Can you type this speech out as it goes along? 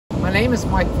My name is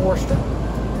Mike Forster.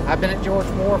 I've been at George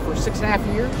Moore for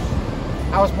 6.5 years.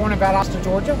 I was born in Valdosta,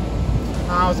 Georgia.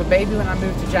 I was a baby when I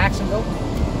moved to Jacksonville.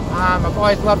 I've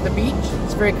always loved the beach.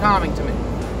 It's very calming to me.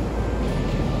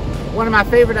 One of my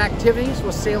favorite activities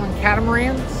was sailing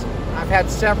catamarans. I've had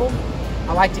several.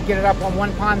 I like to get it up on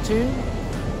one pontoon.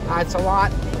 It's a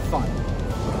lot of fun.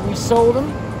 We sold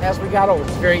them as we got old.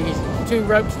 It's very easy. 2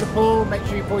 ropes to pull. Make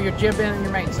sure you pull your jib in and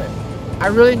your mainsail. I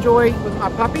really enjoy with my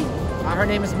puppy. Her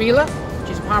name is Mila.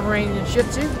 She's a Pomeranian Shih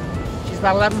Tzu. She's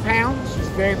about 11 pounds. She's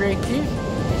very, very cute.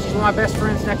 And she's one of my best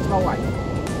friends next to my wife.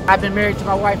 I've been married to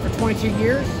my wife for 22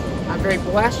 years. I'm very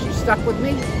blessed. She stuck with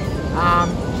me.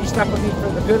 She stuck with me for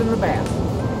the good and the bad.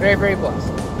 Very, very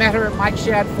blessed. Met her at Mike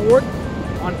Shad Ford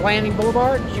on Blanding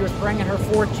Boulevard. She was bringing her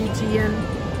Ford GT in.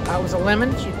 It was a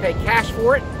lemon. She'd pay cash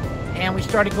for it. And we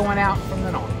started going out from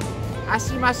then on. I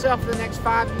see myself for the next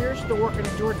 5 years still working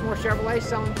at George Moore Chevrolet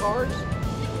selling cars.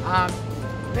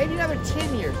 Maybe another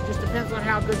 10 years. It just depends on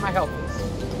how good my health is.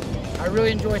 I really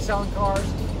enjoy selling cars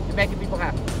and making people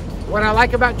happy. What I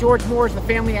like about George Moore is the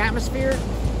family atmosphere.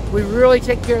 We really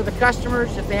take care of the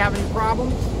customers if they have any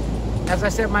problems. As I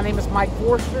said, my name is Mike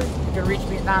Forster. You can reach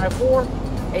me at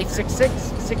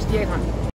 904-866-6800.